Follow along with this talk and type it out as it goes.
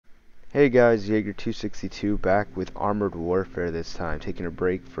Hey guys, Jaeger262 back with Armored Warfare this time, taking a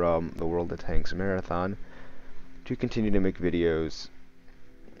break from the World of Tanks Marathon to continue to make videos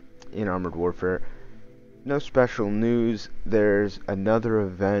in Armored Warfare. No special news, there's another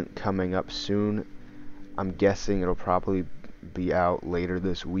event coming up soon. I'm guessing it'll probably be out later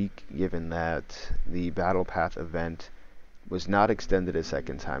this week, given that the Battle Path event was not extended a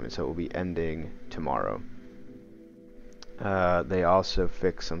second time, and so it will be ending tomorrow. They also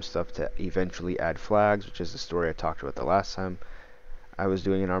fixed some stuff to eventually add flags, which is the story I talked about the last time I was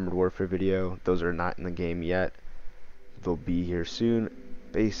doing an Armored Warfare video. Those are not in the game yet. They'll be here soon.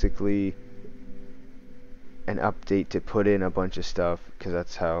 Basically, an update to put in a bunch of stuff, because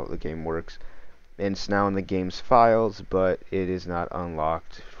that's how the game works. And it's now in the game's files, but it is not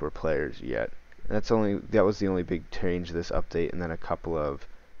unlocked for players yet. And that was the only big change this update, and then a couple of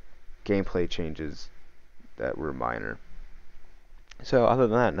gameplay changes that were minor. So other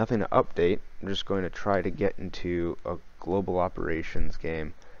than that, nothing to update. I'm just going to try to get into a global operations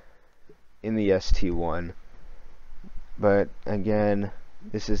game in the ST1. But again,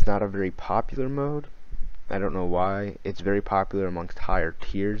 this is not a very popular mode. I don't know why. It's very popular amongst higher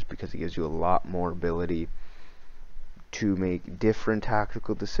tiers because it gives you a lot more ability to make different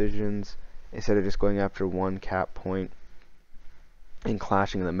tactical decisions instead of just going after one cap point and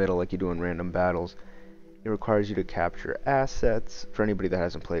clashing in the middle like you do in random battles. It requires you to capture assets. For anybody that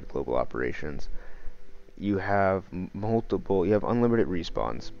hasn't played global operations, you have unlimited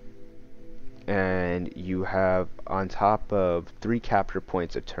respawns, and you have on top of 3 capture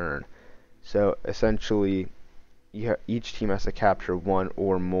points a turn. So essentially, each team has to capture 1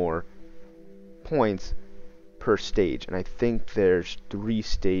 or more points per stage, and I think there's 3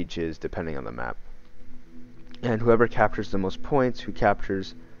 stages depending on the map. And whoever captures the most points, who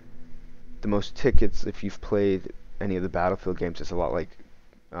captures the most tickets. If you've played any of the Battlefield games, it's a lot like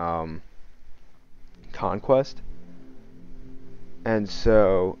Conquest. And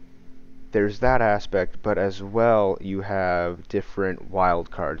so there's that aspect, but as well you have different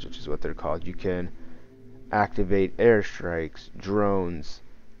wild cards, which is what they're called. You can activate airstrikes, drones,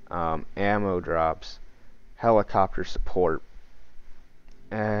 ammo drops, helicopter support,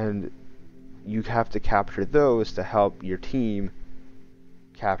 and you have to capture those to help your team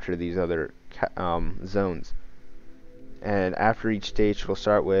capture these other zones. And after each stage, we'll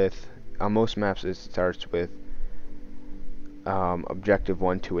start with, on most maps it starts with objective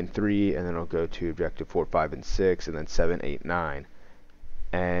 1, 2, and 3, and then it'll go to objective 4, 5, and 6, and then 7, 8, 9.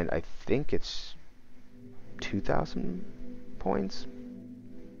 And I think it's 2,000 points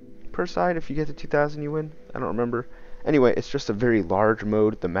per side. If you get to 2,000, you win. I don't remember. Anyway, it's just a very large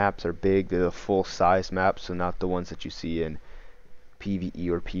mode. The maps are big. They're the full-size maps, so not the ones that you see in PvE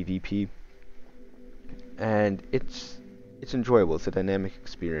or PvP, and it's enjoyable. It's a dynamic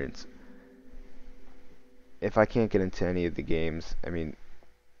experience. If I can't get into any of the games, I mean,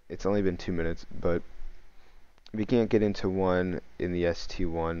 it's only been 2 minutes, but if you can't get into one in the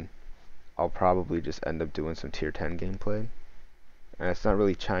ST1, I'll probably just end up doing some tier 10 gameplay. And it's not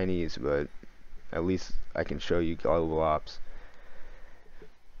really Chinese, but at least I can show you global ops.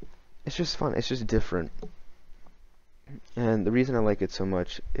 It's just fun. It's just different. And the reason I like it so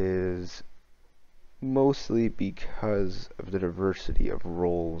much is mostly because of the diversity of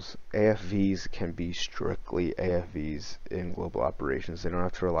roles. AFVs can be strictly AFVs in global operations. They don't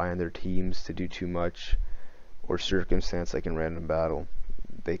have to rely on their teams to do too much or circumstance like in random battle.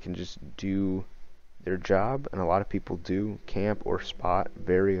 They can just do their job, and a lot of people do camp or spot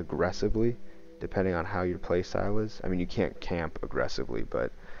very aggressively depending on how your playstyle is. I mean, you can't camp aggressively,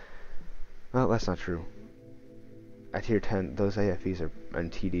 but well, that's not true. At tier 10, those AFVs and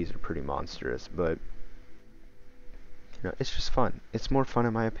TDs are pretty monstrous, but you know, it's just fun. It's more fun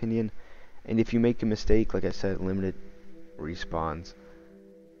in my opinion. And if you make a mistake, like I said, limited respawns,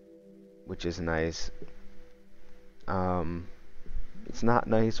 which is nice. It's not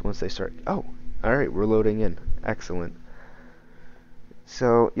nice once they start. Oh, alright, we're loading in. Excellent.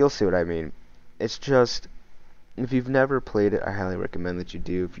 So, you'll see what I mean. It's just, if you've never played it, I highly recommend that you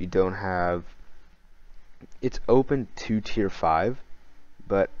do. If you don't have, it's open to tier 5,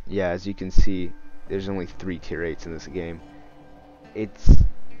 but yeah, as you can see, there's only 3 tier 8s in this game. It's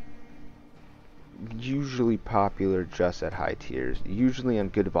usually popular just at high tiers. Usually on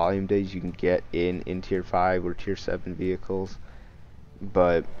good volume days you can get in tier 5 or tier 7 vehicles,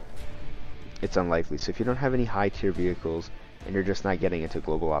 but it's unlikely. So if you don't have any high tier vehicles and you're just not getting into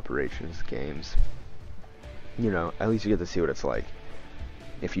global operations games, you know, at least you get to see what it's like.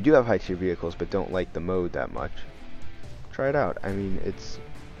 If you do have high tier vehicles but don't like the mode that much, try it out. I mean, it's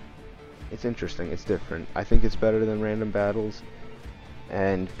interesting, it's different. I think it's better than random battles,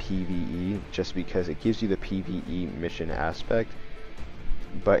 and PvE just because it gives you the PvE mission aspect,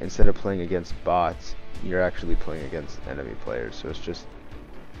 but instead of playing against bots, you're actually playing against enemy players, so it's just,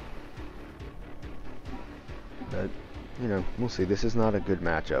 you know, we'll see. This is not a good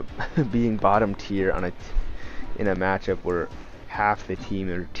matchup. Being bottom tier on in a matchup where half the team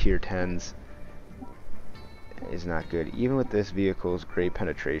are tier 10s is not good. Even with this vehicle's great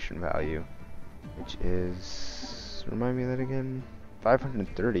penetration value, which is, remind me of that again,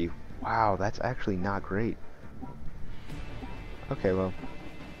 530. Wow, that's actually not great. Okay, well,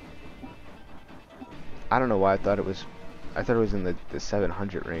 I don't know why I thought it was in the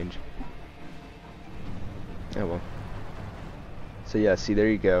 700 range. Oh well. So yeah, see, there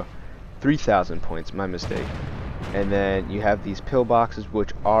you go. 3,000 points, my mistake. And then you have these pillboxes,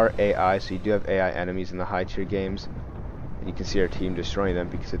 which are AI, so you do have AI enemies in the high tier games. And you can see our team destroying them,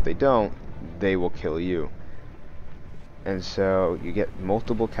 because if they don't, they will kill you. And so you get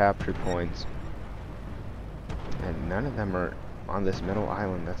multiple capture points. And none of them are on this middle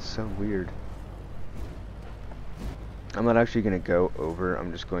island. That's so weird. I'm not actually going to go over.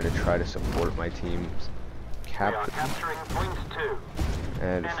 I'm just going to try to support my team's capture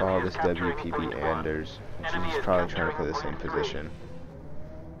and follow this WPB Anders, which is probably trying to play the same position.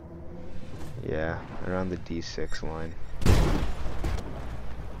 Yeah, around the D6 line.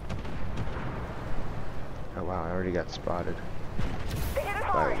 Oh wow, I already got spotted.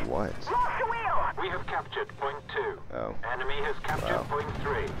 By what? We have captured point 2. Oh. Enemy has captured Wow. point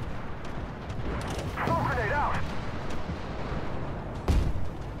 3. Smoke grenade out.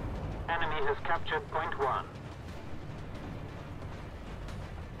 Enemy has captured point 1.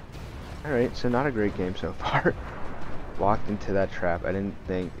 Alright, so not a great game so far. Walked into that trap. I didn't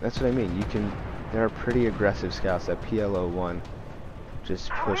think, that's what I mean. There are pretty aggressive scouts. That PLO1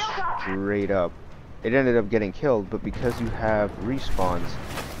 just pushed straight up. It ended up getting killed, but because you have respawns,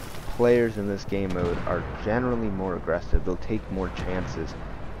 players in this game mode are generally more aggressive. They'll take more chances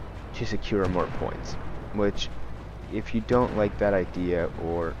to secure more points, which, if you don't like that idea,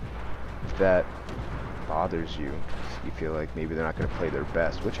 or if that bothers you, you feel like maybe they're not going to play their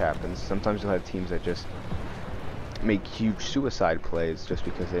best, which happens. Sometimes you'll have teams that just make huge suicide plays just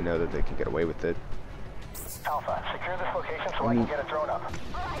because they know that they can get away with it. Alpha, secure this location so I can get a drone up.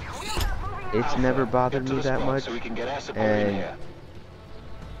 It's never bothered me that much, and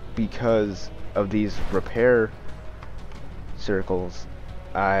because of these repair circles,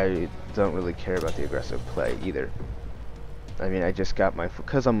 I don't really care about the aggressive play either. I mean, I just got my,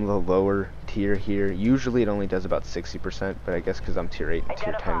 because I'm the lower tier here, usually it only does about 60%, but I guess because I'm tier 8 and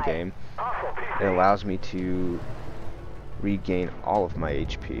tier 10 game, it allows me to regain all of my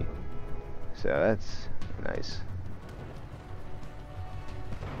HP. So that's nice.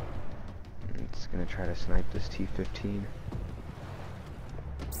 It's gonna try to snipe this T-15.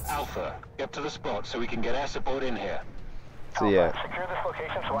 Alpha, get to the spot so we can get air support in here. So yeah, Secure this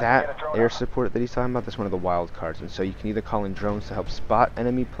location so I can that get a drone air up. support that he's talking about, that's one of the wild cards, and so you can either call in drones to help spot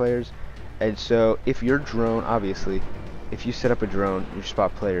enemy players, and so if your drone, obviously, if you set up a drone, you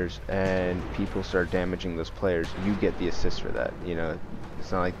spot players, and people start damaging those players, you get the assist for that. You know,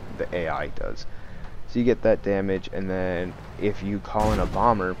 it's not like the AI does. So you get that damage, and then if you call in a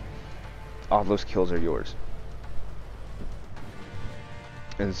bomber, all those kills are yours.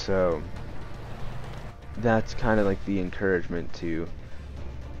 And so that's kind of like the encouragement to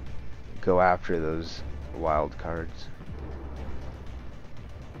go after those wild cards.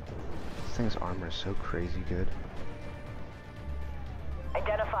 This thing's armor is so crazy good.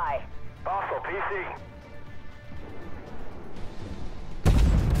 Identify. Hostile PC.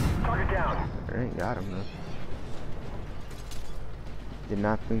 Target down. Alright, got him though. Did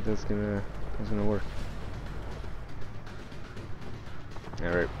not think that was gonna work.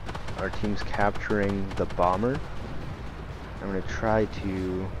 Alright, our team's capturing the bomber. I'm gonna try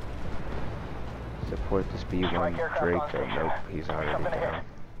to support this B1 Draco. Nope, he's already down.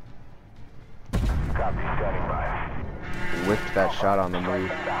 Copy, standing by. Whipped that shot on the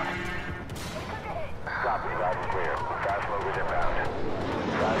move. Copy, loud and clear. Fast movers inbound.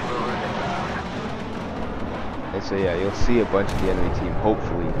 Fast movers inbound. And so yeah, you'll see a bunch of the enemy team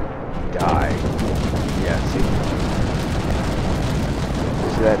hopefully die. Yeah, see?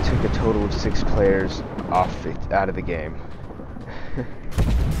 So that took a total of 6 players out of the game.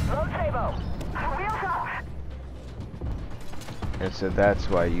 Load table. Wheels up. And so that's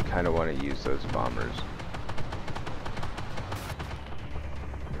why you kind of want to use those bombers.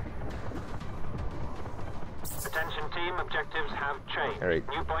 Attention team, objectives have changed. Alright.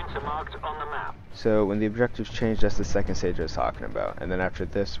 New points are marked on the map. So when the objectives change, that's the second stage I was talking about. And then after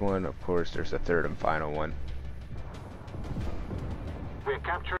this one, of course, there's a third and final one.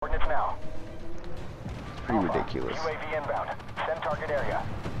 capturing. Coordinates now. It's pretty ridiculous. UAV inbound. Send target area.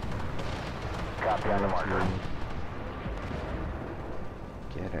 Copy on the marker.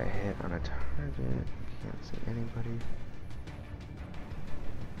 Get a hit on a target. Can't see anybody.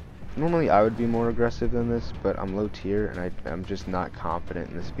 Normally I would be more aggressive than this, but I'm low tier and I'm just not confident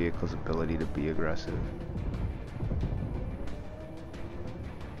in this vehicle's ability to be aggressive.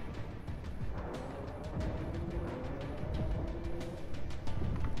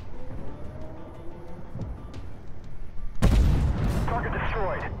 Target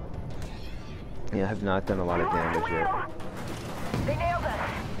destroyed. Yeah, I have not done a lot of damage yet. They nailed us.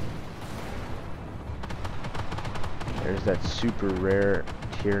 There's that super rare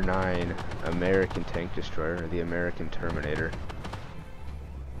tier 9 American tank destroyer, the American Terminator.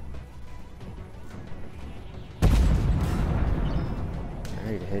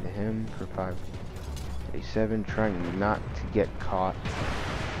 Alright, hit him for 587, trying not to get caught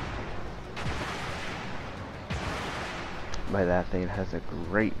by that thing. It has a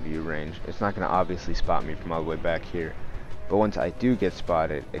great view range. It's not going to obviously spot me from all the way back here, but once I do get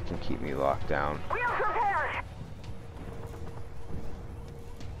spotted, it can keep me locked down. Wheels repaired.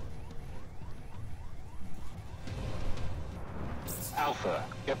 Alpha,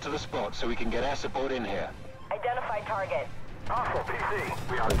 get to the spot so we can get air support in here. Identify target. Hostile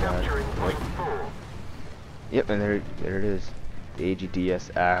PC. We are capturing point 4. Yep, and there it is. The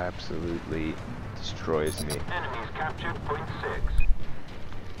AGDS absolutely destroys me. Enemies captured point 6.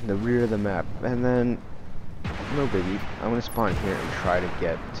 The rear of the map, and then no biggie. I'm gonna spawn here and try to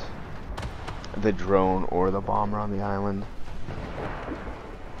get the drone or the bomber on the island.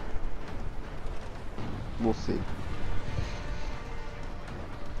 We'll see.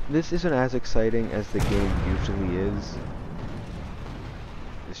 This isn't as exciting as the game usually is.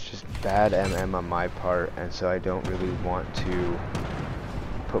 It's just bad MM on my part, and so I don't really want to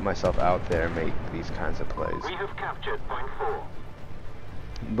put myself out there and make these kinds of plays. We have captured point 4.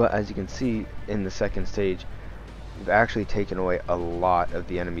 But as you can see in the second stage, we've actually taken away a lot of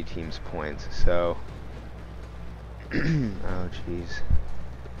the enemy team's points. So, oh jeez.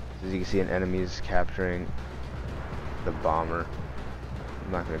 As you can see, an enemy is capturing the bomber.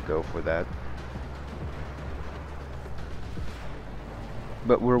 I'm not going to go for that.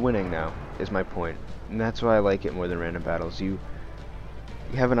 But we're winning now, is my point. And that's why I like it more than random battles. You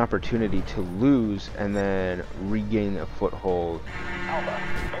have an opportunity to lose and then regain a foothold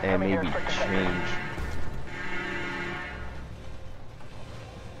and maybe change.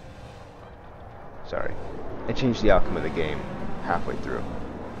 Sorry. And change the outcome of the game halfway through.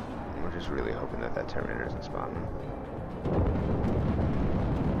 We're just really hoping that that Terminator doesn't spawn them.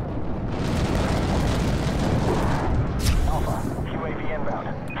 Alpha. UAV inbound.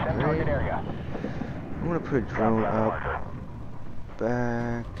 Send target area. I'm gonna put a drone up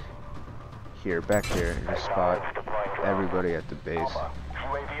back here, and just spot everybody at the base. Alpha.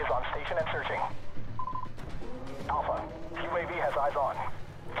 UAV is on station and searching. Alpha. UAV has eyes on.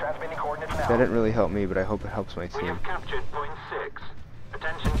 Transmitting coordinates now. That didn't really help me, but I hope it helps my We team. have captured point 6.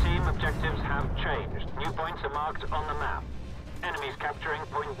 Attention team, objectives have changed. New points are marked on the map. Enemies capturing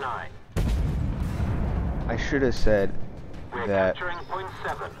point 9. I should have said We're that, capturing point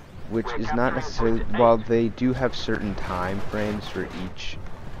 7. which We're is not capturing necessarily, point 8. while they do have certain time frames for each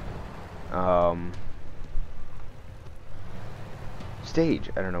stage.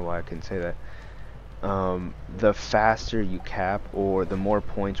 I don't know why I couldn't say that. The faster you cap, or the more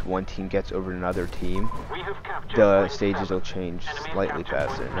points one team gets over another team, We have captured the point stages 7. will change Enemies slightly captured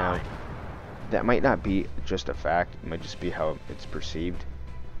faster. point Now, 9. that might not be just a fact, it might just be how it's perceived,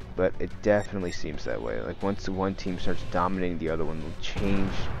 but it definitely seems that way. Like, once the one team starts dominating the other one, will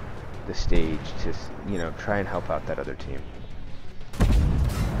change the stage to, you know, try and help out that other team.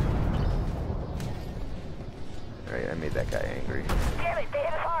 Alright, I made that guy angry. Damn it, they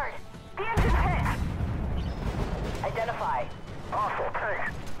hit us hard. The engine's hit. Identify. Hostile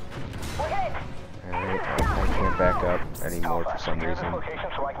tank. We're hit. Alright, I can't back up anymore for some Secure this reason. location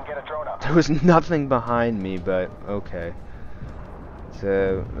so I can get a drone up. There was nothing behind me, but okay.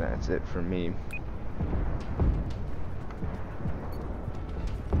 So, that's it for me.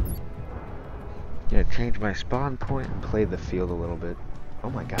 Gonna change my spawn point and play the field a little bit. Oh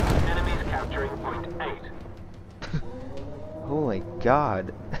my god. Enemies capturing point 8. Oh my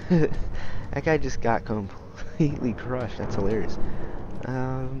god. That guy just got completely crushed. That's hilarious.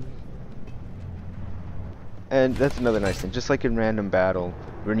 And that's another nice thing. Just like in random battle,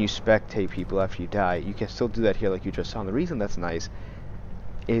 when you spectate people after you die, you can still do that here like you just saw. And the reason that's nice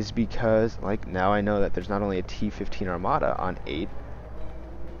is because, like, now I know that there's not only a T-15 Armada on 8,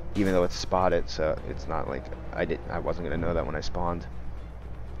 even though it's spotted, so it's not like I wasn't gonna know that when I spawned.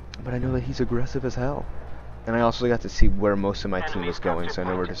 but I know that he's aggressive as hell. And I also got to see where most of my team was Enemies going, captured so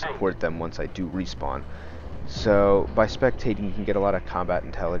I know where to point support them once I do respawn. So by spectating, you can get a lot of combat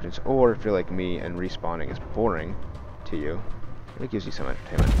intelligence, or if you're like me and respawning is boring to you, it gives you some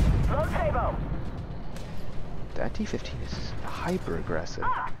entertainment. Low table. That T-15 is hyper aggressive.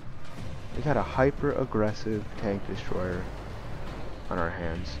 We got a hyper aggressive tank destroyer on our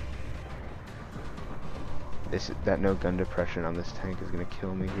hands. That no gun depression on this tank is gonna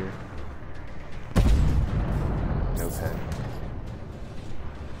kill me here. No pen.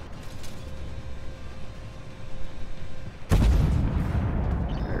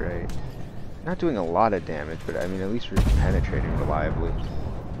 Alright. Not doing a lot of damage, but I mean at least we're penetrating reliably.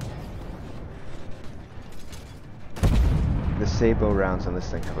 The Sabo rounds on this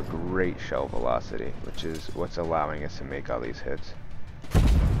thing have a great shell velocity, which is what's allowing us to make all these hits.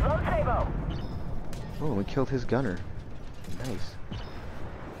 Low table. Oh, we killed his gunner. Nice.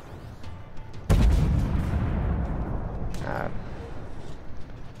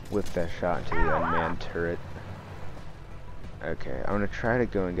 Whipped that shot into the unmanned turret. Okay, I'm gonna try to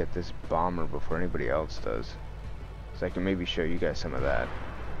go and get this bomber before anybody else does, so I can maybe show you guys some of that.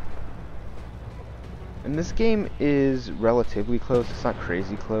 And this game is relatively close. It's not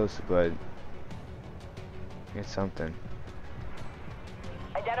crazy close, but it's something.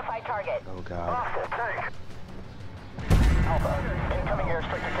 Identify target. Oh god. Hostile tank. Alpha. Incoming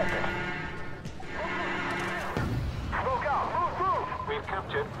airstrike detected. Smoke out. Move, move. We've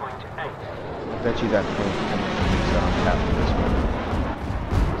captured point A. I bet you that plane coming from the south after this one.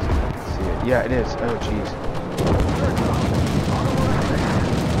 See if I can see it. Yeah, it is. Oh jeez.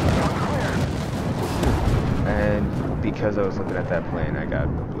 And because I was looking at that plane, I got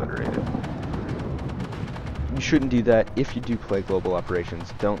obliterated. You shouldn't do that if you do play global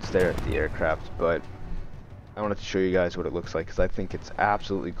operations. Don't stare at the aircraft, but I wanted to show you guys what it looks like because I think it's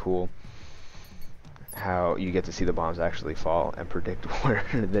absolutely cool how you get to see the bombs actually fall and predict where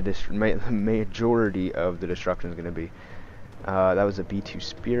the majority of the destruction is going to be. That was a B-2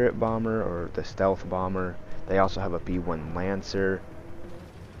 Spirit bomber, or the stealth bomber. They also have a B-1 Lancer.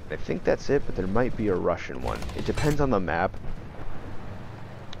 I think that's it, but there might be a Russian one. It depends on the map,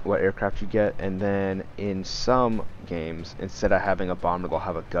 what aircraft you get, and then in some games, instead of having a bomber, they'll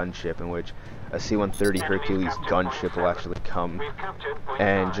have a gunship in which a C-130 Hercules gunship will actually come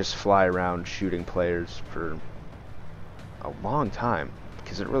and just fly around shooting players for a long time,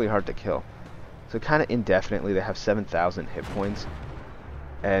 because they're really hard to kill. So kind of indefinitely, they have 7,000 hit points,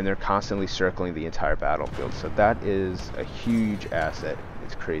 and they're constantly circling the entire battlefield. So that is a huge asset.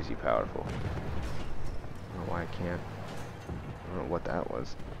 It's crazy powerful. I don't know why I can't. I don't know what that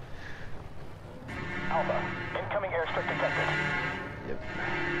was. Alpha. Incoming airstrike detected. Yep.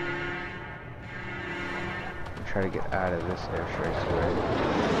 I'm trying to get out of this airstrike way.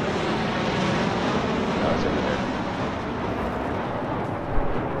 Oh, it's over there.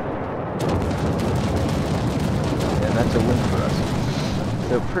 And that's a win for us.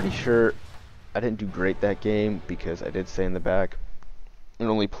 So pretty sure I didn't do great that game because I did stay in the back and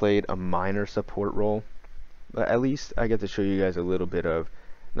only played a minor support role. But at least I get to show you guys a little bit of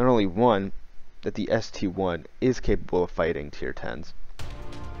not only one, that the ST-1 is capable of fighting tier 10s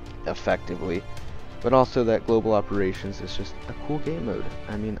effectively, but also that global operations is just a cool game mode.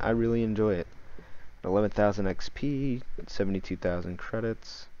 I mean, I really enjoy it. 11,000 XP, 72,000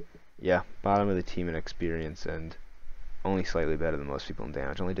 credits. Yeah, bottom of the team in experience and only slightly better than most people in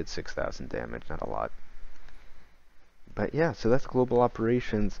damage. Only did 6,000 damage, not a lot. But yeah, so that's global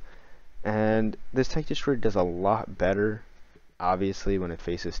operations, and this tank destroyer does a lot better, obviously, when it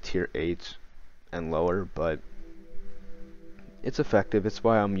faces tier 8 and lower, but it's effective. It's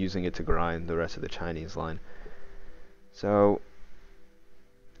why I'm using it to grind the rest of the Chinese line. So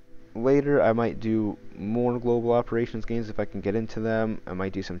later I might do more global operations games if I can get into them. I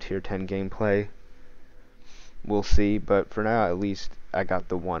might do some tier 10 gameplay. We'll see, but for now at least I got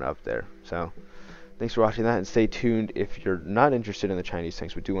the one up there. So thanks for watching that, and stay tuned if you're not interested in the Chinese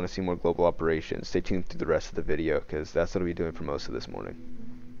tanks but do want to see more global operations. Stay tuned through the rest of the video because that's what I'll be doing for most of this morning.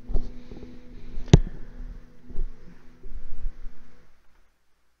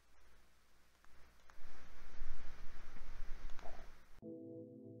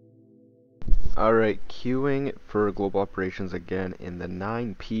 Alright, queuing for global operations again in the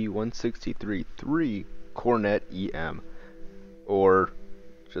 9P163-3 Cornet EM, or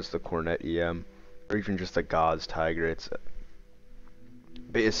just the Cornet EM, or even just a God's Tiger. It's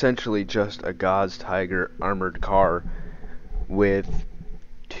essentially just a God's Tiger armored car with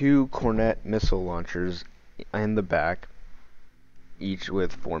 2 Cornet missile launchers in the back, each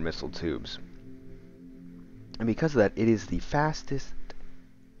with 4 missile tubes. And because of that, it is the fastest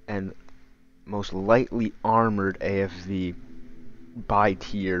and most lightly armored AFV by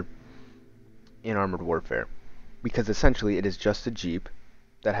tier in Armored Warfare, because essentially it is just a Jeep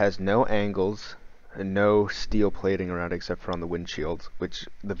that has no angles and no steel plating around it except for on the windshield, which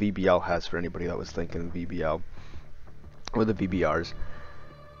the VBL has, for anybody that was thinking the VBL or the VBRs.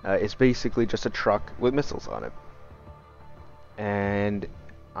 It's basically just a truck with missiles on it, and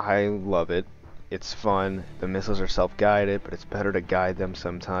I love it. It's fun. The missiles are self-guided, but it's better to guide them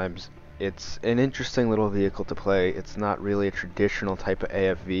sometimes. It's an interesting little vehicle to play. It's not really a traditional type of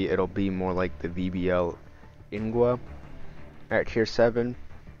AFV. It'll be more like the VBL Ingwa at tier 7.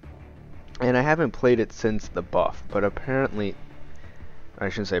 And I haven't played it since the buff, but apparently, I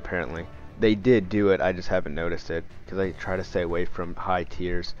shouldn't say apparently, they did do it, I just haven't noticed it, because I try to stay away from high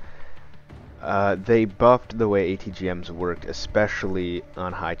tiers. They buffed the way ATGMs worked, especially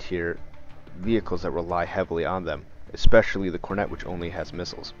on high tier vehicles that rely heavily on them, especially the Cornet, which only has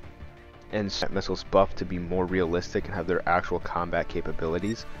missiles. And so missiles buffed to be more realistic and have their actual combat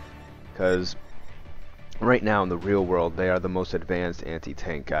capabilities, because right now in the real world they are the most advanced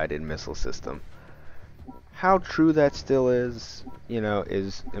anti-tank guided missile system. How true that still is, you know,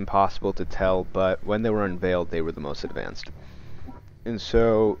 is impossible to tell, but when they were unveiled they were the most advanced. And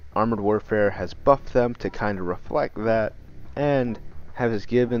so Armored Warfare has buffed them to kind of reflect that, and has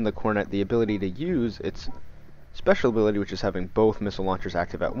given the Cornet the ability to use its special ability, which is having both missile launchers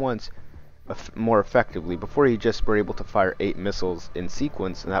active at once, more effectively. Before you just were able to fire 8 missiles in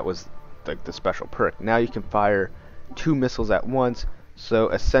sequence, and that was like the special perk. Now you can fire 2 missiles at once, so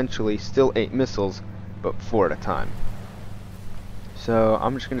essentially still 8 missiles, but 4 at a time. So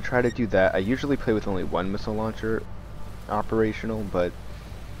I'm just going to try to do that. I usually play with only 1 missile launcher operational, but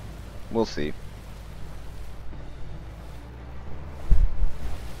we'll see.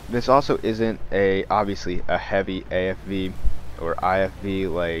 This also isn't obviously a heavy AFV or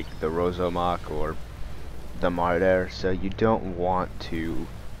IFV like the Rosomak or the Marder, so you don't want to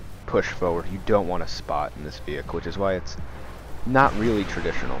push forward. You don't want to spot in this vehicle, which is why it's not really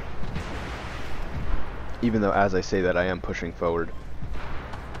traditional. Even though, as I say that, I am pushing forward.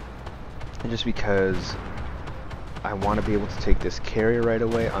 And just because I want to be able to take this carrier right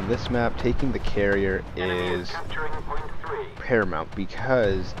away. On this map, taking the carrier is paramount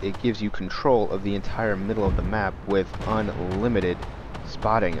because it gives you control of the entire middle of the map with unlimited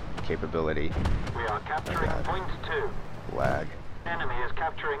spotting capability. We are capturing point 2. Lag. Enemy is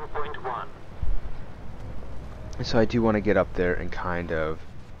capturing point 1. So I do want to get up there and kind of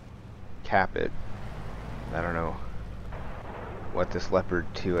cap it. I don't know what this Leopard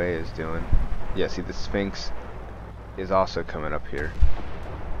 2A is doing. Yeah, see, the Sphinx is also coming up here.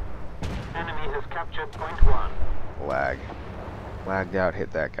 Enemy has captured point 1. Lag. Lagged out,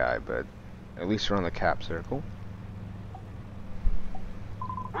 hit that guy, but at least we're on the cap circle.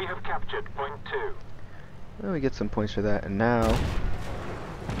 We have captured point 2. Well, we get some points for that, and now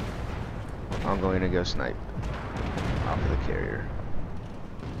I'm going to go snipe off of the carrier.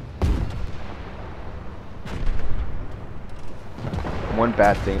 One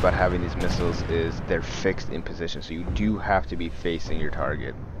bad thing about having these missiles is they're fixed in position, so you do have to be facing your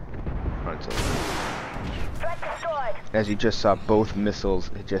target frontally. As you just saw, both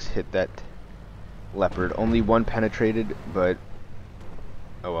missiles just hit that Leopard. Only one penetrated, but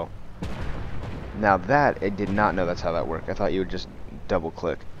oh well. Now that, I did not know that's how that worked. I thought you would just double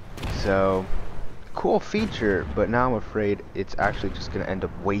click. So, cool feature, but now I'm afraid it's actually just going to end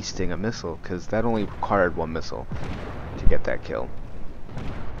up wasting a missile, because that only required 1 missile to get that kill.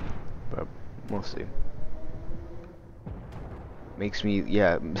 But we'll see. Makes me,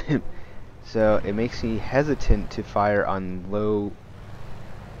 yeah. So it makes me hesitant to fire on low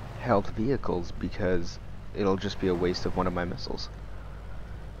health vehicles because it'll just be a waste of one of my missiles.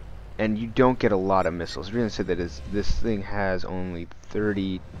 And you don't get a lot of missiles. The reason I said that is this thing has only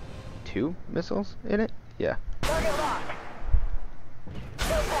 32 missiles in it. Yeah. Target locked.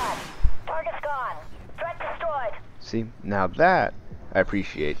 Target's gone. Threat destroyed. See, now that I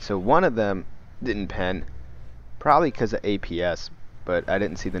appreciate. So one of them didn't pen, probably because of APS, but I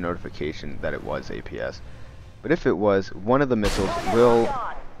didn't see the notification that it was APS. But if it was, one of the missiles will,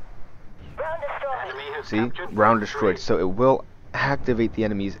 see, round destroyed. So it will activate the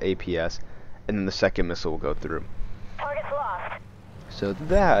enemy's APS, and then the second missile will go through. Target's lost. So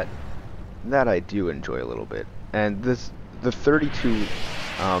that I do enjoy a little bit. And the 32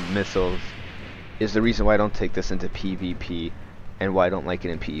 missiles is the reason why I don't take this into PvP and why I don't like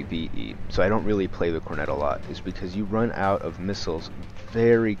it in PvE. So I don't really play the Cornet a lot, is because you run out of missiles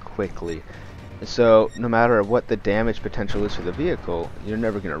very quickly. So no matter what the damage potential is for the vehicle, you're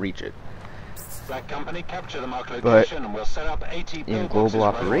never going to reach it. Black Company, capture the marked But location and we'll set up AT in pillboxes global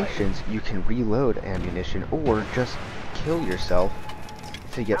right away. operations, you can reload ammunition or just kill yourself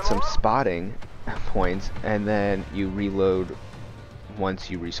to get some spotting points, and then you reload once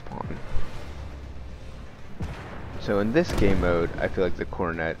you respawn. So in this game mode, I feel like the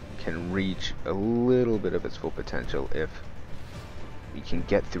Cornet can reach a little bit of its full potential if we can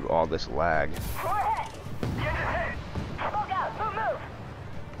get through all this lag.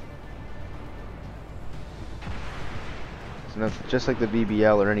 So just like the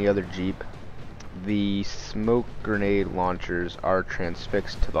BBL or any other Jeep, the smoke grenade launchers are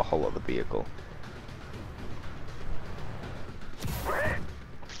transfixed to the hull of the vehicle.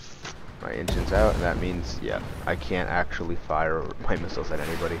 My engine's out, and that means, yeah, I can't actually fire my missiles at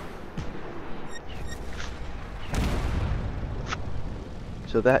anybody.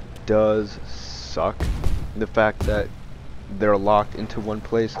 So that does suck, the fact that they're locked into one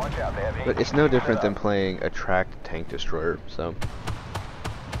place, but it's no different than playing a tracked tank destroyer, so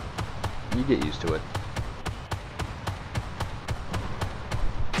you get used to it.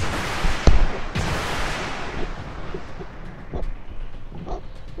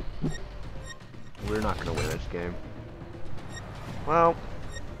 We're not going to win this game. Well,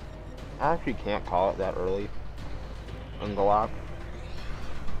 I actually can't call it that early on GLOP.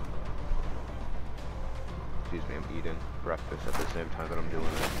 Excuse me, I'm eating breakfast at the same time that I'm doing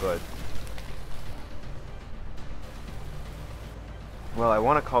it, but... Well, I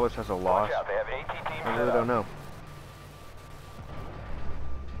want to call this as a loss. I really don't know.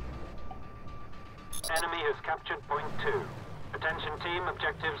 Enemy has captured point 2. Attention team,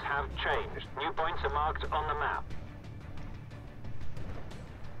 objectives have changed. New points are marked on the map.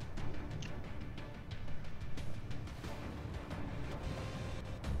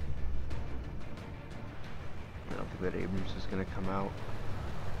 I don't think that Abrams is going to come out.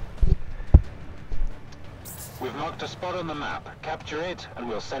 We've marked a spot on the map. Capture it and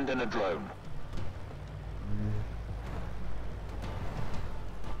we'll send in a drone.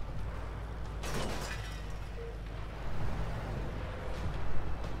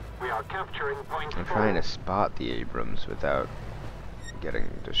 We are capturing point 4. I'm trying to spot the Abrams without getting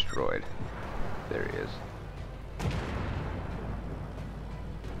destroyed. There he is.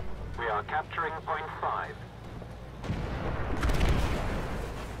 We are capturing point 5.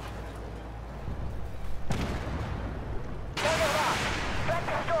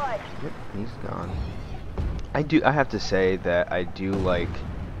 Yep, he's gone. I have to say that I do like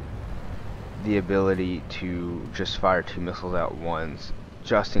the ability to just fire 2 missiles at once,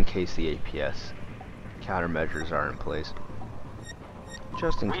 just in case the APS countermeasures are in place.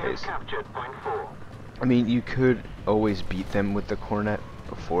 Just in We have case. captured point 4. I mean, you could always beat them with the Cornet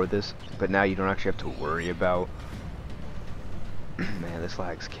before this, but now you don't actually have to worry about... Man, this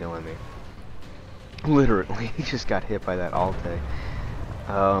lag's killing me. Literally, he just got hit by that Alte.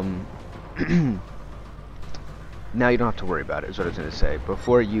 Now you don't have to worry about it, is what I was going to say.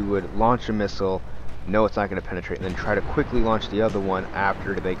 Before, you would launch a missile, know it's not going to penetrate, and then try to quickly launch the other one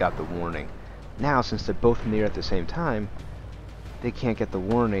after they got the warning. Now, since they're both in the air at the same time, they can't get the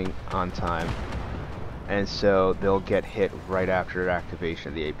warning on time, and so they'll get hit right after activation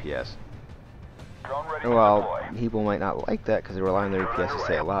of the APS. Well, people might not like that because they rely on their APS to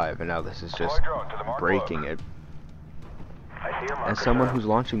stay alive, and now this is just breaking it. As someone who's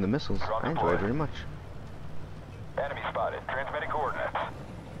launching the missiles, I enjoy it very much. Enemy spotted. Transmitting coordinates.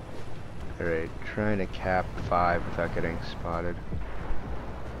 Alright, trying to cap 5 without getting spotted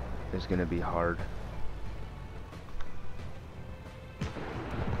is gonna be hard.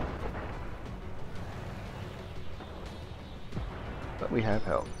 But we have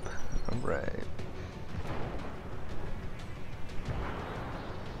help. Alright.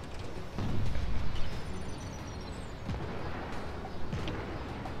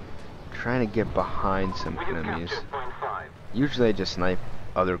 Trying to get behind some We have enemies. captured point 5. Usually I just snipe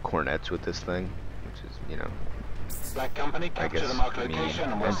other Cornets with this thing, which is, you know, Black Company, capture guess the marked mean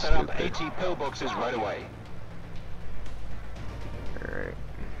location and we'll and set up stupid. AT pillboxes right away. alright.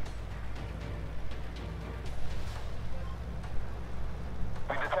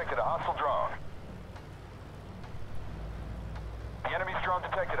 We detected a hostile drone. The enemy's drone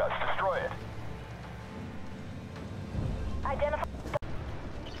detected us. Destroy it. Identify.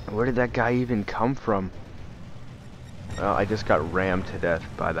 Where did that guy even come from? Well, I just got rammed to death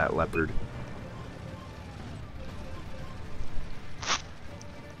by that leopard.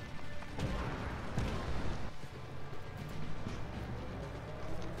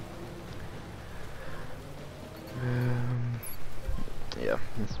 Yeah,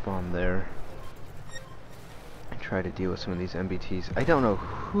 let's spawn there. try to deal with some of these MBTs. I don't know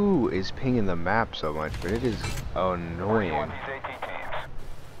who is pinging the map so much, but it is annoying.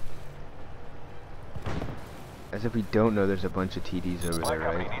 As if we don't know there's a bunch of TDs over there,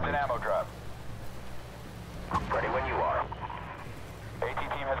 right? Needs an ammo drop. Ready when you are. AT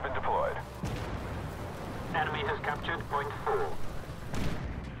team has been deployed. Enemy has captured point 4.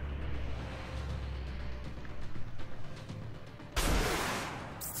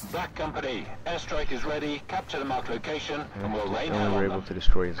 Black Company, airstrike is ready. Capture the marked location, and we'll rain hell And we're on able them. to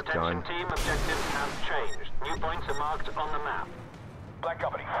destroy his Attention gun. team, objectives have changed. New points are marked on the map. Black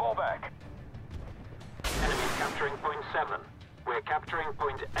Company, fall back. Enemies capturing point 7. We're capturing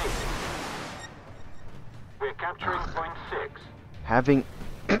point 8. We're capturing point 6. Having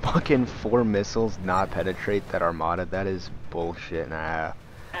fucking 4 missiles not penetrate that armada, that is bullshit. Nah.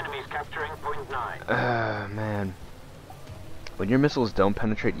 Enemies capturing point 9. Man. When your missiles don't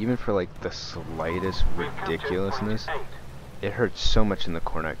penetrate, even for like the slightest We've captured ridiculousness, point 8. it hurts so much in the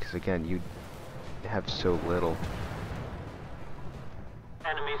cornet, because again, you have so little.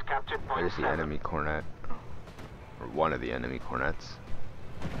 Enemies captured point There's the 7. enemy cornet. Or one of the enemy cornets.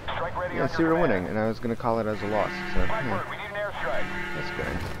 Strike ready Yeah, on see, your we're command. winning, and I was going to call it as a loss, so Blackbird, yeah, we need an airstrike. that's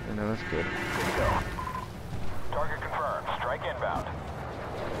good. You know, that's good. Good to go. Target confirmed. Strike inbound.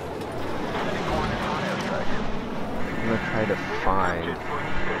 Sending coordinates for an airstrike. I'm going to try to find Captured point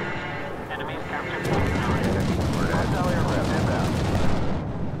 6. Enemies captured point 9. enemy cornet. Hostile aircraft inbound.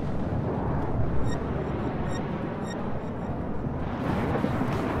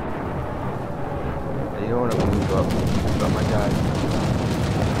 You don't want to move up. Oh my god.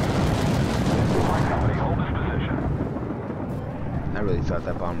 Black Company, hold this position. I really thought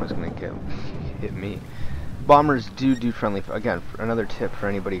that bomb was going to hit me. Bombers do friendly again, another tip for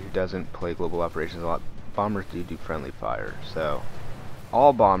anybody who doesn't play global operations a lot. Bombers do friendly fire. So,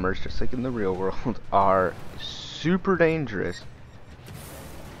 all bombers, just like in the real world, are super dangerous.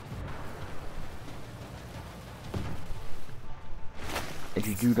 And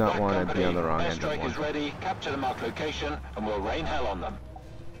you do not Black want to be Company, on the wrong end of airstrike is one. ready. Capture the marked location, and we'll rain hell on them.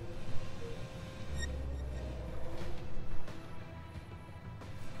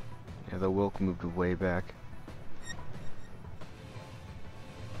 Yeah, the Wilk moved way back.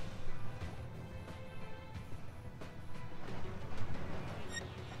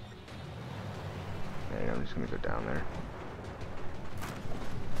 Yeah, I'm just gonna go down there.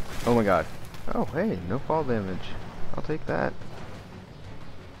 Oh my god. Oh, hey, no fall damage. I'll take that.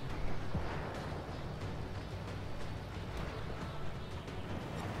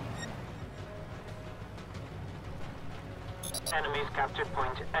 Enemies captured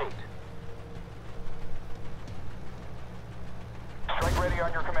point 8. Strike ready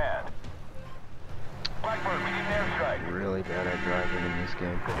on your command. Blackbird, we need an airstrike. Really bad at driving in this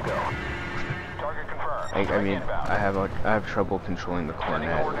game. Good to go. Target confirmed. I Strike mean, inbound. I have trouble controlling the Sending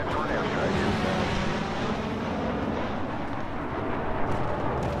cornet. coordinates for an airstrike.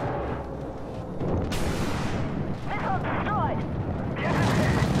 Missile destroyed.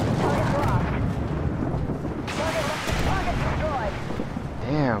 Target lost. Target destroyed.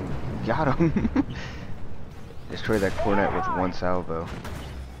 Damn, got him. Destroy that cornet with one salvo.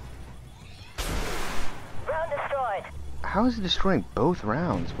 Round destroyed. How is it destroying both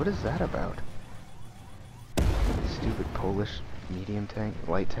rounds? What is that about? Stupid Polish medium tank,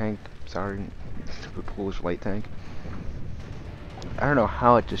 light tank. Sorry, stupid Polish light tank. I don't know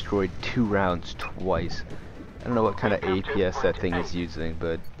how it destroyed 2 rounds twice. I don't know what kind of APS that thing is using,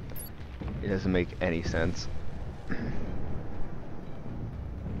 but it doesn't make any sense.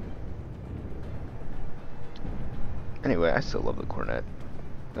 Anyway, I still love the cornet.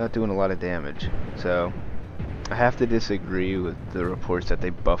 Not doing a lot of damage, so I have to disagree with the reports that they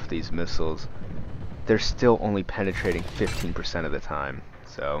buff these missiles. They're still only penetrating 15% of the time,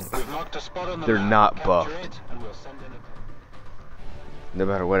 so We've marked a spot on the they're map. not Capture buffed. it, and we'll send in a... No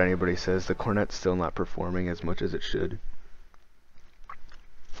matter what anybody says, the cornet's still not performing as much as it should.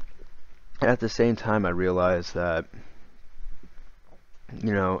 At the same time, I realize that,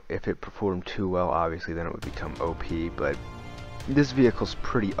 you know, if it performed too well, obviously then it would become OP, but this vehicle's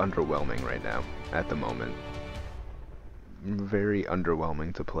pretty underwhelming right now, at the moment. Very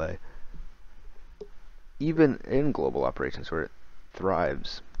underwhelming to play. Even in global operations where it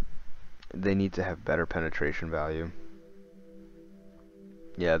thrives, they need to have better penetration value.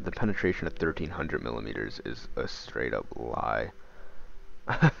 Yeah, the penetration of 1300 millimeters is a straight up lie.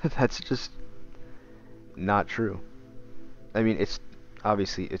 That's just not true. I mean, it's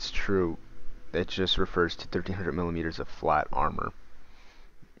obviously it's true. It just refers to 1300 millimeters of flat armor.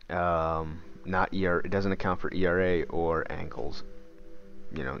 Not ER. It doesn't account for ERA or angles.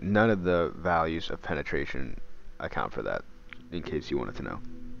 You know, none of the values of penetration account for that, in case you wanted to know.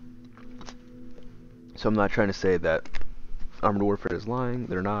 So I'm not trying to say that Armored Warfare is lying.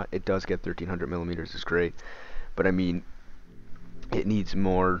 They're not. It does get 1300 millimeters. It's great, but I mean, it needs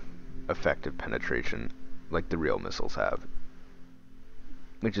more effective penetration, like the real missiles have.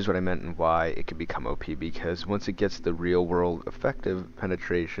 Which is what I meant and why it could become OP, because once it gets the real world effective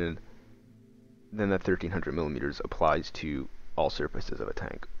penetration, then that 1300 millimeters applies to all surfaces of a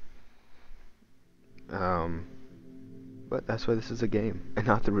tank. But that's why this is a game and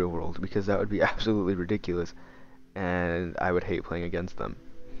not the real world, because that would be absolutely ridiculous and I would hate playing against them.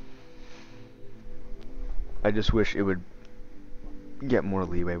 I just wish it would get more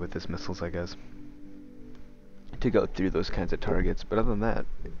leeway with its missiles, I guess, to go through those kinds of targets. But other than that,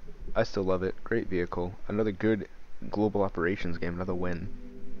 I still love it. Great vehicle. Another good global operations game. Another win.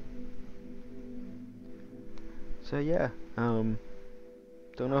 So yeah,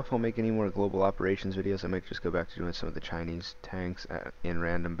 don't know if I'll make any more global operations videos. I might just go back to doing some of the Chinese tanks in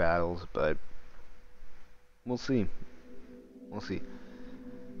random battles, but we'll see. We'll see.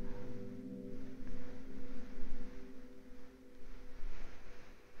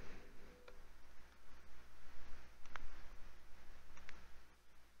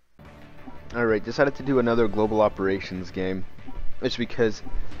 Alright, decided to do another global operations game. It's because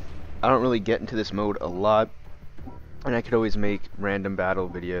I don't really get into this mode a lot, and I could always make random battle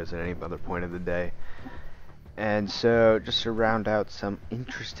videos at any other point of the day. And so, just to round out some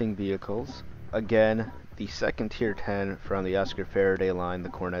interesting vehicles, again, the second tier 10 from the Oscar Faraday line, the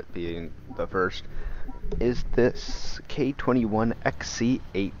Cornet being the first, is this K21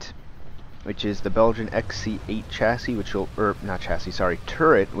 XC8, which is the Belgian XC8 chassis, which you'll,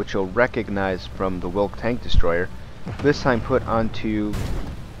 turret, which you'll recognize from the Wilk tank destroyer, this time put onto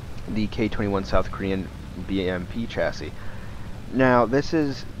the K21 South Korean BMP chassis. Now, this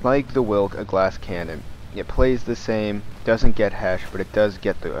is, like the Wilk, a glass cannon. It plays the same, doesn't get HESH, but it does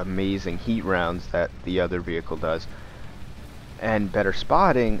get the amazing heat rounds that the other vehicle does, and better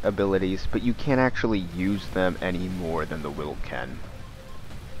spotting abilities, but you can't actually use them any more than the Wilk can.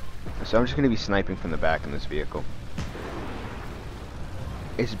 So I'm just going to be sniping from the back in this vehicle.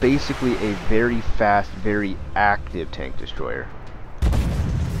 It's basically a very fast, very active tank destroyer.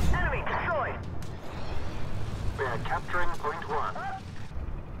 Enemy destroyed. We are capturing point 1.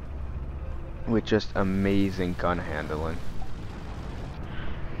 With just amazing gun handling.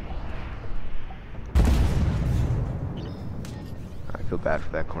 I feel bad for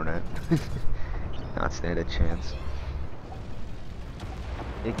that Cornet. Not stand a chance.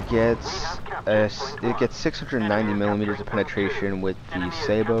 It gets 690 millimeters of penetration with the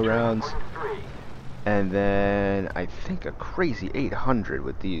Sabo rounds, and then I think a crazy 800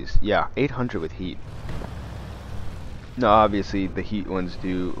 with these. Yeah, 800 with heat. Now, obviously, the heat ones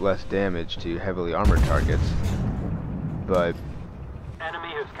do less damage to heavily armored targets, but Enemy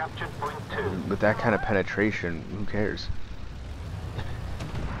has captured point 2. with that kind of penetration, who cares?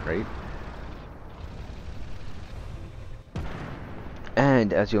 Right?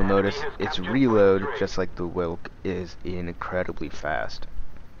 And as you'll notice, its reload, just like the Wilk, is incredibly fast.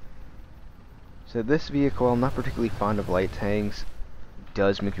 So this vehicle, I'm not particularly fond of light tanks.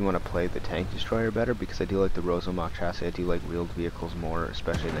 Does make me want to play the tank destroyer better, because I do like the Rosenbach chassis. I do like wheeled vehicles more,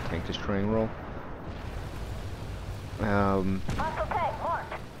 especially in the tank destroying role. Hostile tank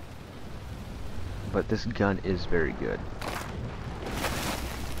marked. But this gun is very good.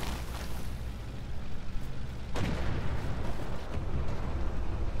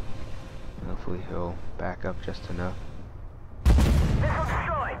 Hopefully he'll back up just enough. Missile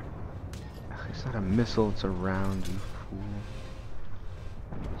destroyed. It's not a missile, it's a round, you fool.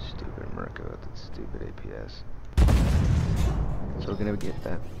 Stupid Merca with its stupid APS. Still gonna get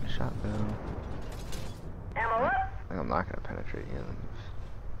that shot though. Ammo up. I think I'm not gonna penetrate him.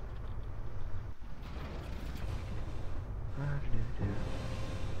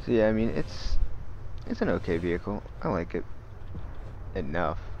 So yeah, I mean, it's an okay vehicle. I like it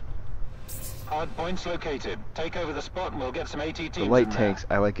enough. Hard points located. Take over the spot and we'll get some AT teams The light in tanks,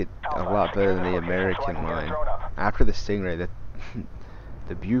 I like it a lot better than the American line. After the Stingray,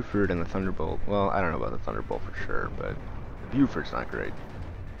 the Buford and the Thunderbolt, well, I don't know about the Thunderbolt for sure, but the Buford's not great.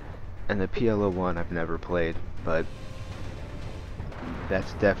 And the PLO-1 I've never played, but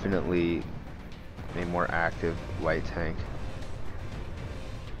that's definitely a more active light tank.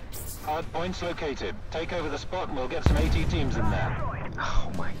 there. Hard points located. Take over the spot and we'll get some AT teams in there.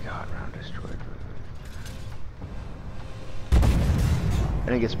 Oh my god, round destroyed.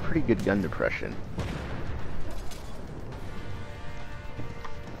 And it gets pretty good gun depression.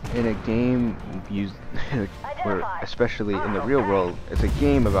 in a game used, or especially in the real world, it's a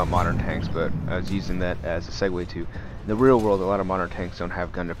game about modern tanks, but I was using that as a segue to the real world. A lot of modern tanks don't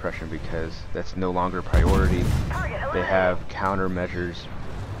have gun depression because that's no longer a priority. They have countermeasures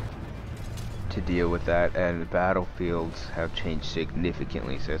to deal with that, and the battlefields have changed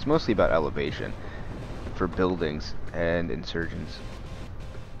significantly, so it's mostly about elevation for buildings and insurgents.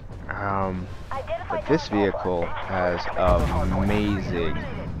 But this vehicle has amazing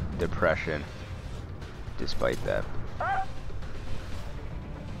depression despite that.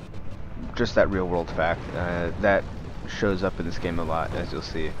 Just that real world fact that shows up in this game a lot, as you'll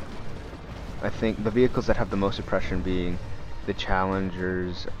see. I think the vehicles that have the most depression being the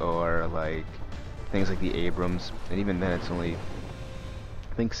Challengers, or like things like the Abrams, and even then it's only,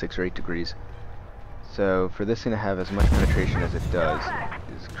 I think, 6 or 8 degrees. So for this thing to have as much penetration as it does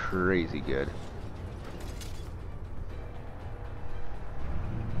is crazy good.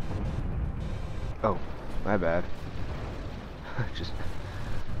 Oh, my bad. Just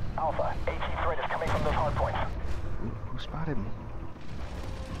Alpha, AT threat is coming from those hard points. who spotted me?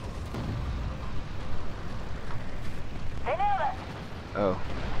 They nailed it. Oh.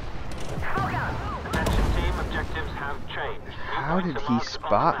 Attention team, objectives have changed. New How points did are he marked on the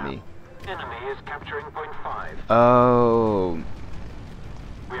spot map. me? Enemy is capturing point 5. Oh.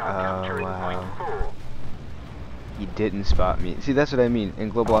 We are capturing point 4. He didn't spot me. See, that's what I mean. In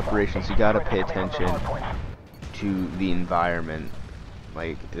global operations, you gotta pay attention to the environment.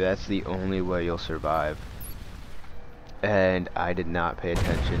 Like, that's the only way you'll survive. And I did not pay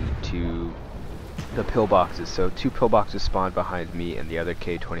attention to the pillboxes. So 2 pillboxes spawned behind me and the other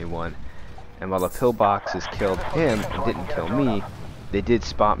K-21. And while the pillboxes killed him and didn't kill me, they did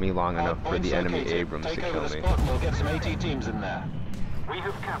spot me long enough for the enemy Abrams to kill me. We'll get some AT teams in there. We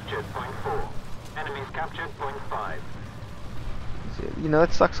have captured point 4. Enemies captured point 5. So, you know,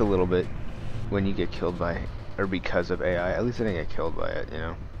 it sucks a little bit when you get killed by, or because of AI. At least I didn't get killed by it, you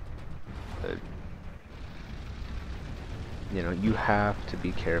know. But, you know, you have to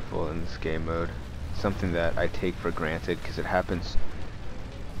be careful in this game mode. Something that I take for granted because it happens.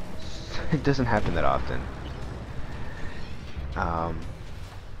 It doesn't happen that often.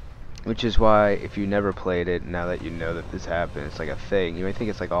 Which is why, if you never played it, now that you know that this happened, it's like a thing. You may think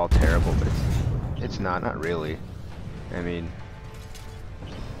it's like all terrible, but it's not really. I mean,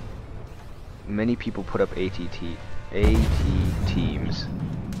 many people put up AT teams,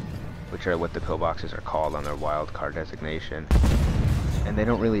 which are what the pillboxes are called on their wildcard designation, and they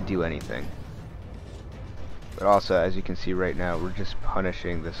don't really do anything. But also, as you can see right now, we're just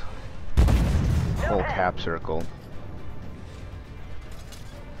punishing this whole cap circle.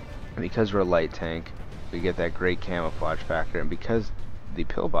 And because we're a light tank, we get that great camouflage factor, and because the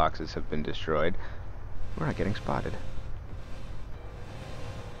pillboxes have been destroyed, we're not getting spotted.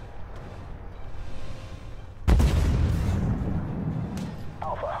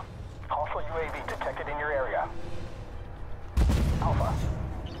 Alpha, hostile UAV detected in your area. Alpha,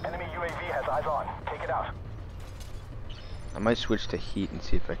 enemy UAV has eyes on. Take it out. I might switch to heat and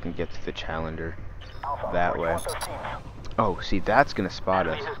see if I can get to the Challenger Alpha, that where do you way. want those teams? Oh, see, that's gonna spot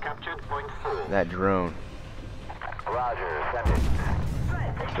us. Enemy has captured point 4. That drone. Roger, send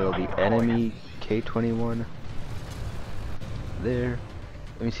it. So the enemy K-21 there.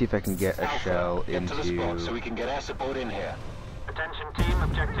 Let me see if I can get a shell Get to the spot so into. we can get air support in here. Attention team,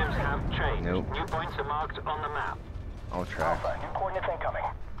 objectives have changed. Nope. New points are marked on the map. I'll try. Alpha, new coordinates incoming.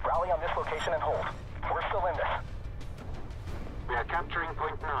 Rally on this location and hold. We're still in this. We are capturing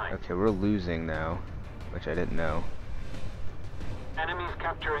point 9. Okay, we're losing now, which I didn't know. Enemies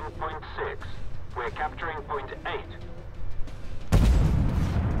capturing point 6. We're capturing point 8.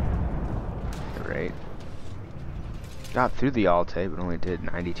 Great. Got through the Alte, but only did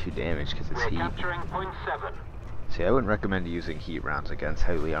 92 damage because it's We're heat. capturing point 7. See, I wouldn't recommend using heat rounds against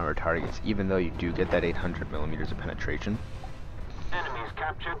heavily armored targets, even though you do get that 800 millimeters of penetration. Enemies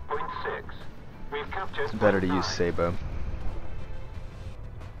captured point 6. We've captured It's better to point use 9. Sabo.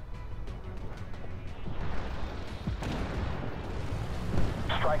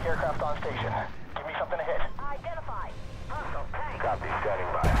 Strike aircraft on station. Give me something to hit. Identify. Hostile tank. Copy, standing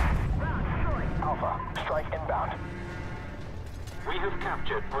by. Ground destroyed. Alpha, strike inbound. We have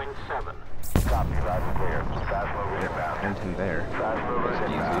captured point 7. Copy, loud and clear. Fast moving inbound. And him there. Fast movers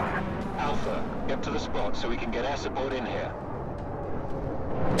That's inbound. easy. Alpha, get to the spot so we can get air support in here.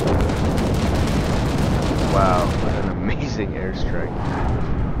 Wow, what an amazing airstrike.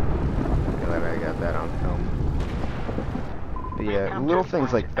 Glad I got that on film. But yeah, little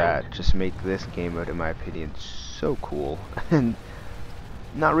things like that just make this game mode, in my opinion, so cool. And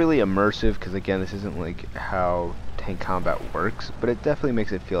not really immersive, because again, this isn't like how tank combat works, but it definitely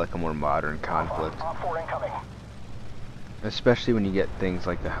makes it feel like a more modern conflict. Op 4 incoming. Especially when you get things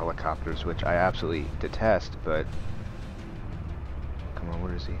like the helicopters, which I absolutely detest, but... Come on,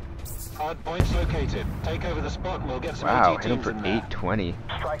 where is he? Hard points located. Take over the spot and we'll get some Wow, AT hit him teams for in there. 820.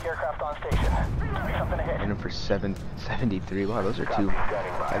 Strike aircraft on station. Give me something to hit. Hit him for 773. Wow, those are two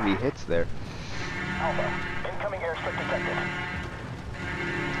heavy hits there. Alpha, incoming airstrike detected.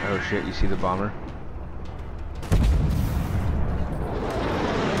 Oh shit, you see the bomber?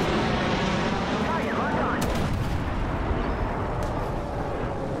 Target locked on.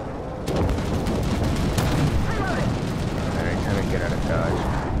 Reloading. Alright, trying to get out of dodge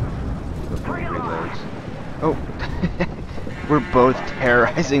before he reloads. Oh! We're both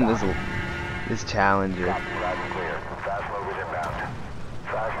terrorizing this Challenger. Loud and clear. Fast movers inbound.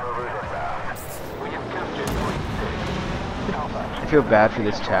 Fast movers inbound. We have captured point Alpha, I feel bad for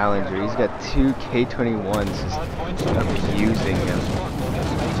this Challenger. He's got two K-21s just Hard points located. abusing Take over him. the spot and we'll get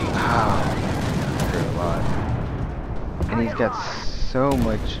some AT teams in there. Ah, hurt a lot. And he's got so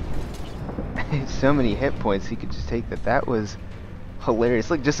much, so many hit points. He could just take that. That was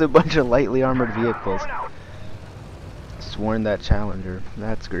hilarious. Like just a bunch of lightly armored vehicles. Sworn that Challenger.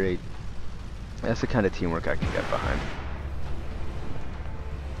 That's great. That's the kind of teamwork I can get behind.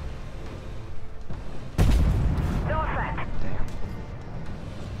 No effect. Damn.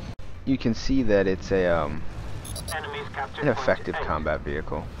 You can see that it's a Enemies captured an effective point A. combat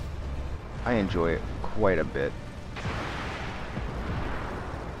vehicle. I enjoy it quite a bit.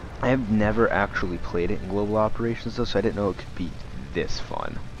 I have never actually played it in global operations though, so I didn't know it could be this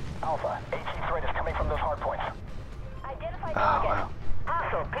fun. Alpha, AT threat is coming from those hard points. Identify Oh target. wow.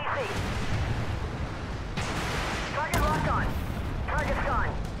 Hostile PC. Target locked on. Target's gone.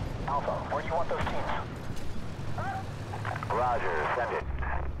 Alpha, where do you want those teams? Roger, send it.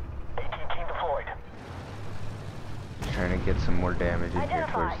 AT team deployed. Trying to get some more damage in here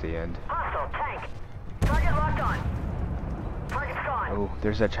Identify. towards the end. Hostile tank. Target locked on. Target's gone. Oh,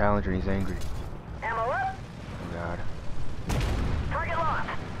 there's that Challenger and he's angry. Ammo up. Oh god. Target locked.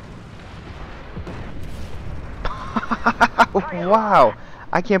 Wow!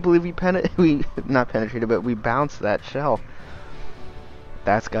 I can't believe we not penetrated, but we bounced that shell.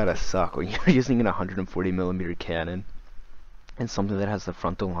 That's gotta suck when you're using an 140mm cannon and something that has the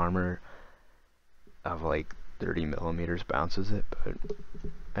frontal armor of like 30mm bounces it, but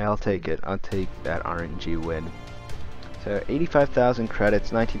I'll take it. I'll take that RNG win. So 85,000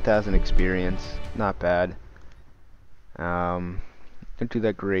 credits, 19,000 experience, not bad. Don't do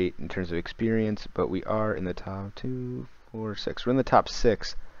that great in terms of experience, but we are in the top 2, 4, 6. We're in the top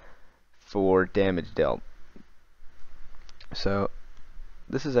 6 for damage dealt. So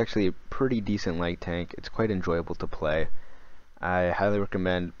this is actually a pretty decent light tank. It's quite enjoyable to play. I highly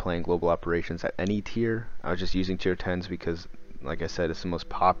recommend playing global operations at any tier. I was just using tier 10s because, like I said, it's the most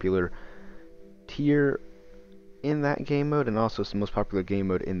popular tier in that game mode, and also it's the most popular game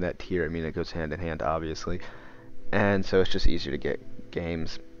mode in that tier. I mean, it goes hand in hand, obviously. And so it's just easier to get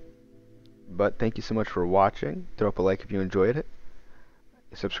games. But thank you so much for watching. Throw up a like if you enjoyed it.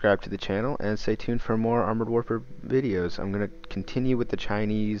 Subscribe to the channel and stay tuned for more Armored Warfare videos. I'm going to continue with the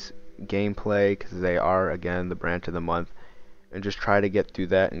Chinese gameplay because they are, again, the branch of the month, and just try to get through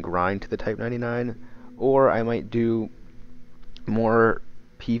that and grind to the Type 99. Or I might do more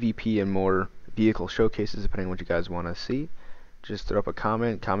PvP and more vehicle showcases depending on what you guys want to see. Just throw up a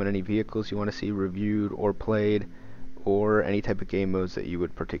comment any vehicles you want to see reviewed or played, or any type of game modes that you're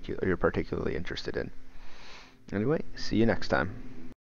particularly interested in. Anyway, see you next time.